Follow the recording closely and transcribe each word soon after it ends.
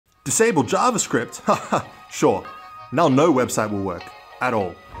Disable JavaScript? Haha, sure. Now no website will work. At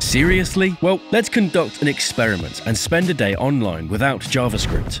all. Seriously? Well, let's conduct an experiment and spend a day online without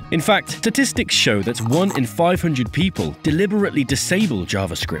JavaScript. In fact, statistics show that 1 in 500 people deliberately disable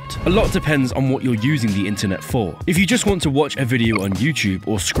JavaScript. A lot depends on what you're using the internet for. If you just want to watch a video on YouTube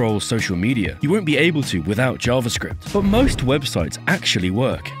or scroll social media, you won't be able to without JavaScript. But most websites actually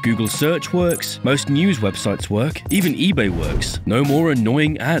work. Google search works, most news websites work, even eBay works. No more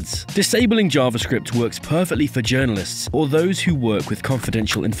annoying ads. Disabling JavaScript works perfectly for journalists or those who work with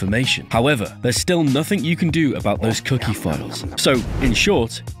confidential information. However, there's still nothing you can do about those cookie files. So, in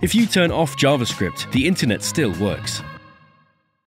short, if you turn off JavaScript, the internet still works.